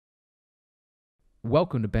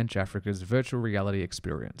Welcome to Bench Africa's virtual reality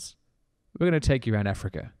experience. We're going to take you around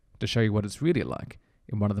Africa to show you what it's really like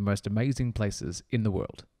in one of the most amazing places in the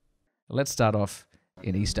world. Let's start off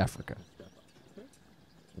in East Africa.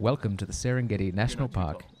 Welcome to the Serengeti National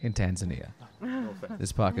Park in Tanzania.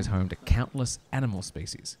 This park is home to countless animal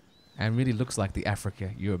species and really looks like the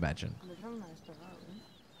Africa you imagine.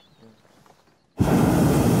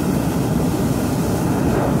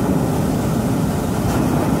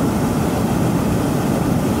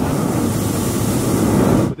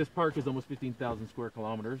 This park is almost 15,000 square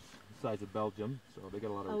kilometers, the size of Belgium, so they got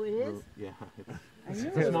a lot of... Oh, it is? Yeah, it's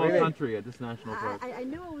a small country at this national park. I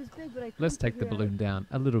knew it was big, but I couldn't Let's take the figure balloon down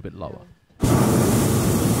a little bit lower.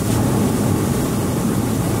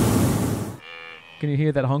 Can you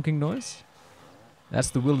hear that honking noise? That's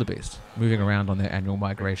the wildebeest moving around on their annual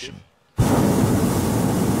migration.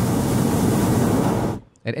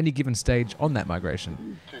 At any given stage on that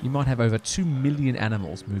migration, you might have over 2 million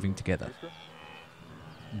animals moving together.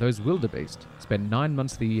 Those wildebeest spend 9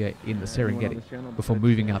 months of the year in the Serengeti before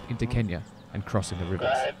moving up into Kenya and crossing the rivers.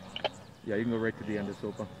 Yeah, you can go right to the end of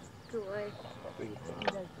Sopa.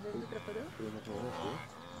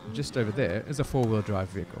 Just over there is a four-wheel drive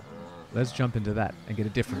vehicle. Let's jump into that and get a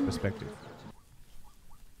different perspective.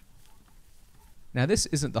 Now this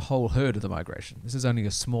isn't the whole herd of the migration. This is only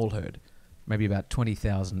a small herd, maybe about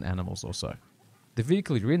 20,000 animals or so. The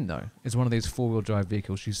vehicle you're in, though, is one of these four-wheel drive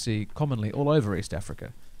vehicles you see commonly all over East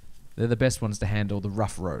Africa. They're the best ones to handle the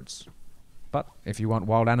rough roads. But if you want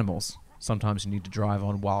wild animals, sometimes you need to drive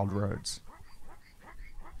on wild roads.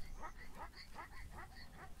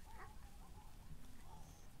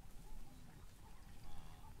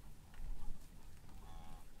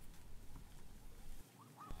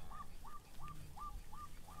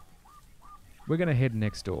 We're going to head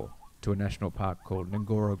next door to a national park called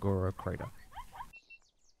Ngorongoro Crater.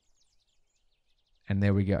 And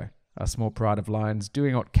there we go, a small pride of lions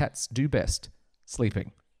doing what cats do best,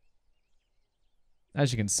 sleeping.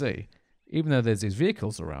 As you can see, even though there's these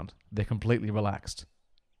vehicles around, they're completely relaxed.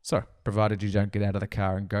 So, provided you don't get out of the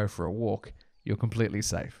car and go for a walk, you're completely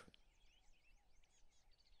safe.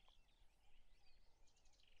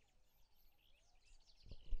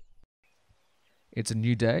 It's a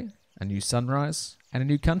new day, a new sunrise, and a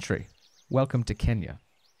new country. Welcome to Kenya.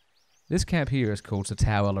 This camp here is called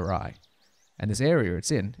Satao El Arai, and this area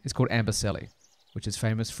it's in is called Amboseli, which is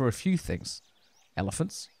famous for a few things: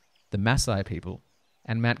 elephants, the Maasai people,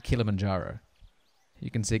 and Mount Kilimanjaro.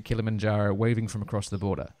 You can see Kilimanjaro waving from across the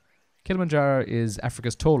border. Kilimanjaro is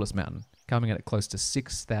Africa's tallest mountain, coming in at close to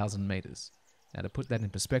 6,000 meters. Now to put that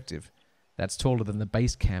in perspective, that's taller than the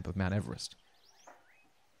base camp of Mount Everest.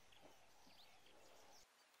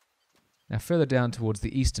 Now further down towards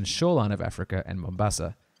the eastern shoreline of Africa and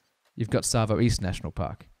Mombasa, you've got Tsavo East National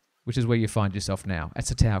Park, which is where you find yourself now, at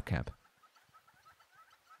Satao Camp.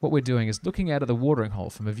 What we're doing is looking out of the watering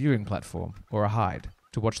hole from a viewing platform, or a hide,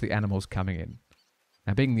 to watch the animals coming in.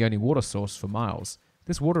 Now being the only water source for miles,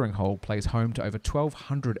 this watering hole plays home to over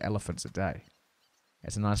 1,200 elephants a day.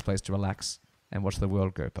 It's a nice place to relax and watch the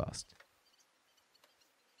world go past.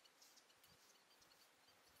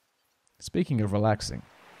 Speaking of relaxing,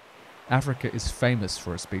 Africa is famous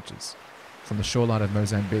for its beaches, from the shoreline of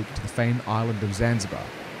Mozambique to the famed island of Zanzibar,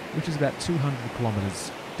 which is about 200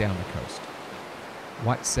 kilometers down the coast.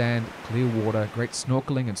 White sand, clear water, great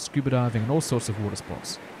snorkeling and scuba diving and all sorts of water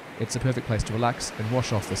sports. It's a perfect place to relax and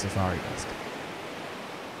wash off the safari dust.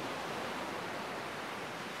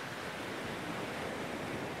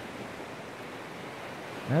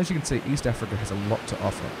 Now as you can see, East Africa has a lot to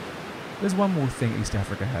offer. There's one more thing East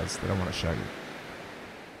Africa has that I want to show you.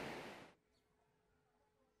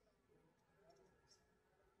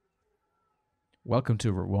 Welcome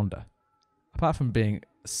to Rwanda. Apart from being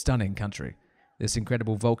a stunning country, this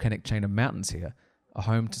incredible volcanic chain of mountains here are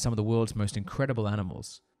home to some of the world's most incredible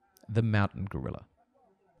animals, the mountain gorilla.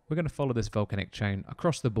 We're going to follow this volcanic chain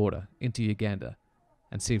across the border into Uganda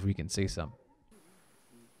and see if we can see some.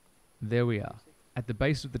 There we are. At the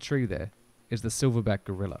base of the tree there is the silverback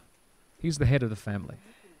gorilla. He's the head of the family,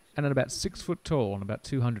 and at about 6 foot tall and about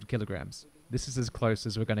 200 kilograms, this is as close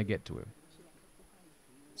as we're going to get to him.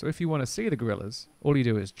 So if you want to see the gorillas, all you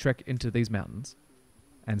do is trek into these mountains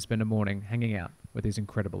and spend a morning hanging out with these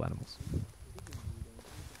incredible animals.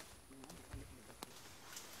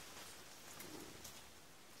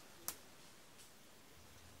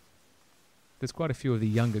 There's quite a few of the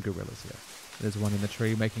younger gorillas here. There's one in the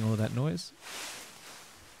tree making all of that noise,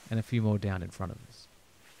 and a few more down in front of us.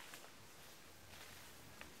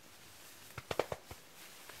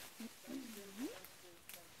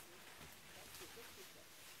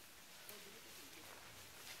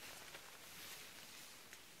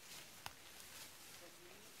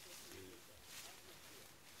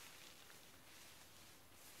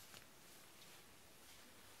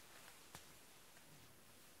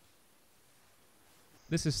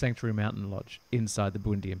 This is Sanctuary Mountain Lodge inside the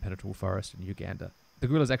Bundi Impenetrable Forest in Uganda. The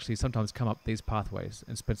gorillas actually sometimes come up these pathways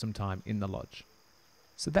and spend some time in the lodge.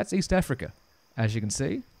 So that's East Africa. As you can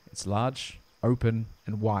see, it's large, open,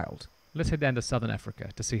 and wild. Let's head down to Southern Africa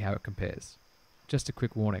to see how it compares. Just a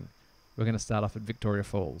quick warning, we're going to start off at Victoria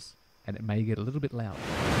Falls, and it may get a little bit loud.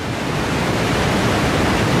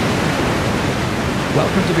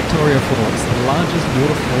 Welcome to Victoria Falls, the largest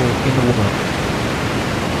waterfall in the world.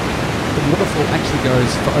 The waterfall actually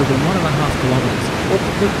goes for over 1.5 kilometers, all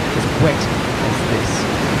of it as wet as this.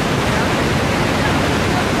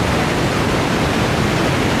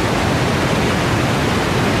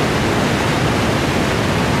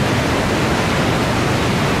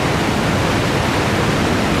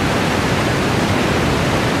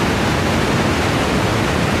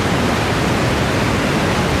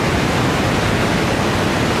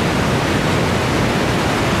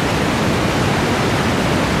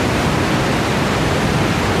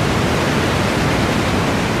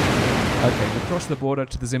 Across the border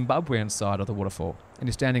to the Zimbabwean side of the waterfall, and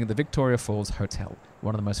you're standing at the Victoria Falls Hotel,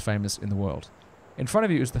 one of the most famous in the world. In front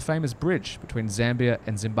of you is the famous bridge between Zambia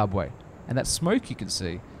and Zimbabwe, and that smoke you can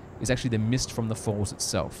see is actually the mist from the falls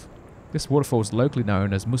itself. This waterfall is locally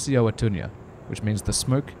known as Musio Atunya, which means the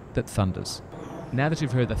smoke that thunders. Now that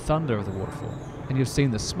you've heard the thunder of the waterfall, and you've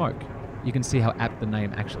seen the smoke, you can see how apt the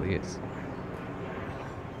name actually is.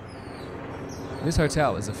 This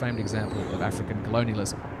hotel is a famed example of African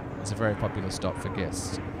colonialism. It's a very popular stop for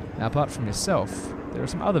guests. Now, apart from yourself, there are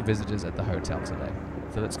some other visitors at the hotel today,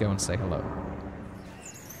 so let's go and say hello.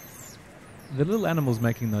 The little animals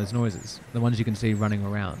making those noises, the ones you can see running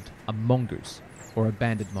around, are mongoose, or a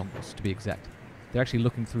banded mongoose to be exact. They're actually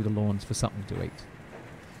looking through the lawns for something to eat.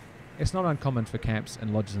 It's not uncommon for camps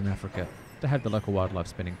and lodges in Africa to have the local wildlife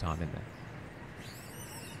spending time in there.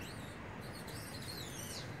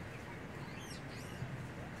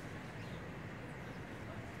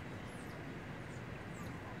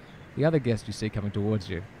 The other guest you see coming towards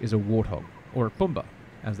you is a warthog, or a pumba,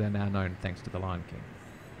 as they're now known thanks to the Lion King.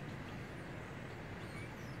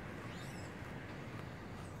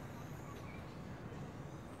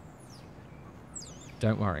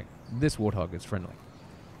 Don't worry, this warthog is friendly.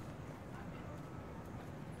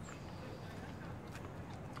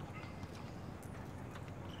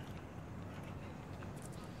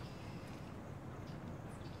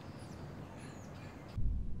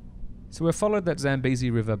 So we've followed that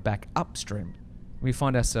Zambezi River back upstream, and we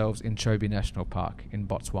find ourselves in Chobe National Park in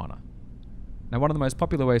Botswana. Now, one of the most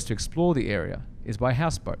popular ways to explore the area is by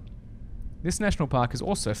houseboat. This national park is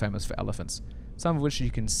also famous for elephants, some of which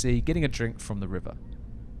you can see getting a drink from the river.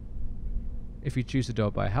 If you choose to do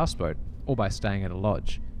it by houseboat, or by staying at a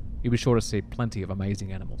lodge, you'll be sure to see plenty of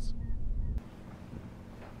amazing animals.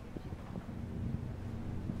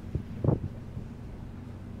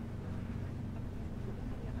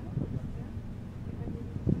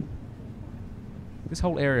 This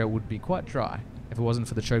whole area would be quite dry if it wasn't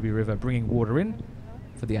for the Chobe River bringing water in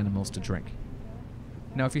for the animals to drink.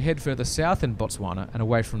 Now, if you head further south in Botswana and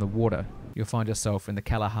away from the water, you'll find yourself in the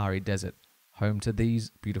Kalahari Desert, home to these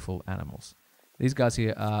beautiful animals. These guys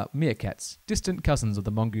here are meerkats, distant cousins of the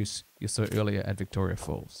mongoose you saw earlier at Victoria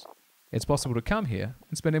Falls. It's possible to come here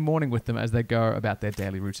and spend a morning with them as they go about their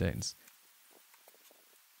daily routines.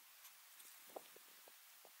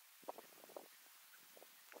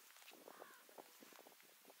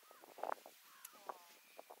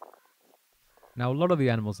 Now, a lot of the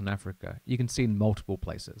animals in Africa you can see in multiple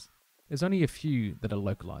places. There's only a few that are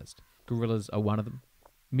localized. Gorillas are one of them,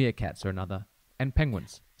 meerkats are another, and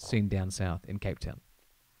penguins, seen down south in Cape Town.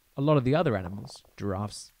 A lot of the other animals,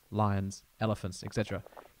 giraffes, lions, elephants, etc.,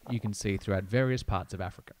 you can see throughout various parts of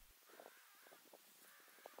Africa.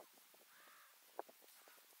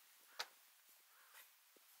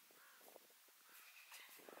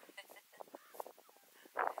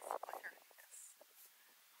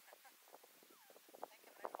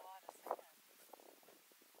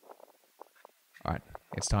 Alright,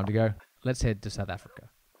 it's time to go. Let's head to South Africa.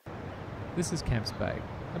 This is Camps Bay,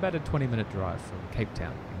 about a 20-minute drive from Cape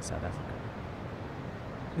Town in South Africa.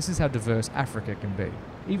 This is how diverse Africa can be.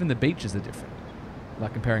 Even the beaches are different,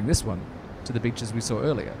 like comparing this one to the beaches we saw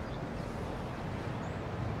earlier.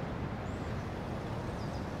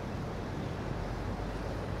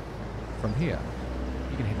 From here,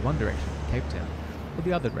 you can head one direction to Cape Town, or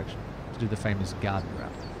the other direction to do the famous garden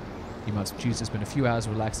route. You must choose to spend a few hours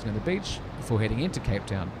relaxing on the beach before heading into Cape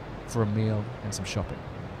Town for a meal and some shopping.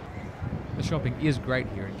 The shopping is great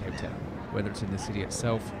here in Cape Town, whether it's in the city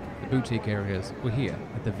itself, the boutique areas, or here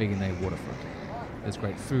at the V&A waterfront. There's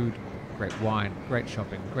great food, great wine, great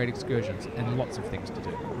shopping, great excursions, and lots of things to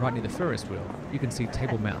do. Right near the Ferris wheel, you can see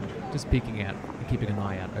Table Mountain just peeking out and keeping an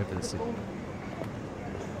eye out over the city.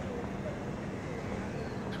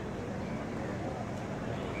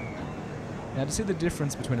 Now, to see the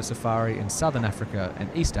difference between a safari in southern Africa and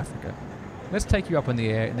East Africa, let's take you up in the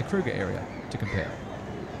air in the Kruger area to compare.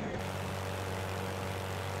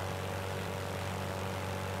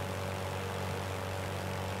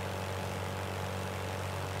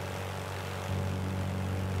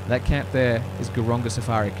 That camp there is Goronga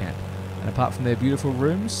Safari Camp, and apart from their beautiful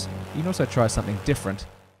rooms, you can also try something different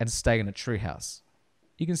and stay in a treehouse.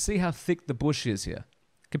 You can see how thick the bush is here.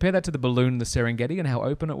 Compare that to the balloon in the Serengeti and how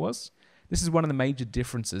open it was. This is one of the major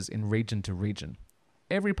differences in region to region.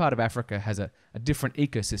 Every part of Africa has a different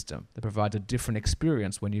ecosystem that provides a different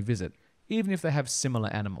experience when you visit, even if they have similar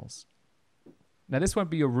animals. Now, this won't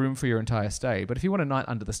be your room for your entire stay, but if you want a night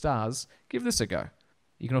under the stars, give this a go.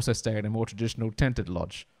 You can also stay at a more traditional tented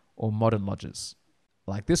lodge, or modern lodges,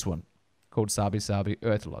 like this one, called Sabi Sabi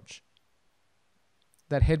Earth Lodge.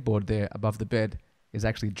 That headboard there above the bed is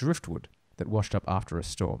actually driftwood that washed up after a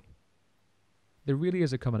storm. There really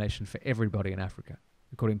is accommodation for everybody in Africa,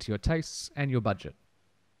 according to your tastes and your budget.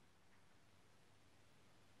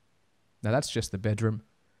 Now that's just the bedroom,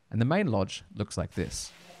 and the main lodge looks like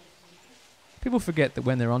this. People forget that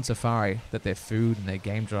when they're on safari, that their food and their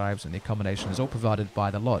game drives and the accommodation is all provided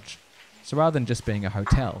by the lodge. So rather than just being a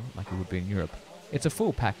hotel, like it would be in Europe, it's a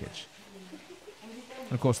full package.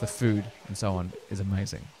 And of course the food and so on is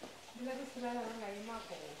amazing.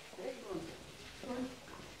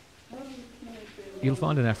 You'll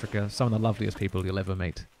find in Africa some of the loveliest people you'll ever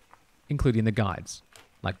meet, including the guides,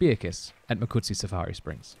 like Beatrice at Mukutsi Safari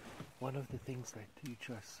Springs. One of the things they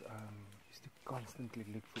teach us is to constantly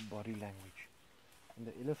look for body language. And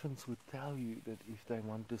the elephants would tell you that if they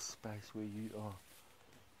want this space where you are.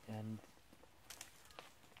 And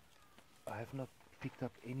I have not picked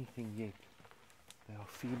up anything yet. They're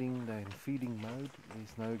in feeding mode,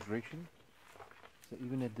 there's no aggression. So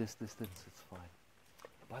even at this distance it's fine.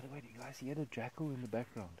 By the way, do you guys hear the jackal in the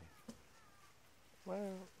background there?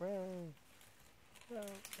 Wow, wow, wow,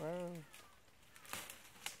 wow.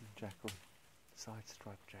 Jackal,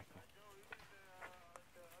 side-striped jackal.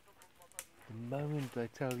 The moment they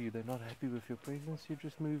tell you they're not happy with your presence, you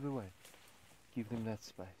just move away. Give them that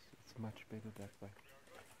space. It's much better that way.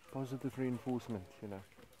 Positive reinforcement, you know.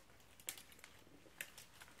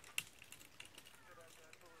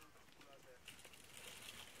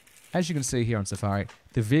 As you can see here on Safari,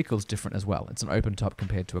 the vehicle's different as well. It's an open top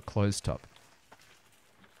compared to a closed top.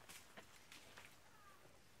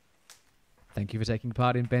 Thank you for taking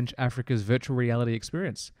part in Bench Africa's virtual reality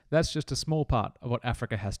experience. That's just a small part of what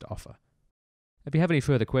Africa has to offer. If you have any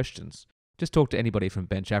further questions, just talk to anybody from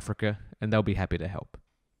Bench Africa and they'll be happy to help.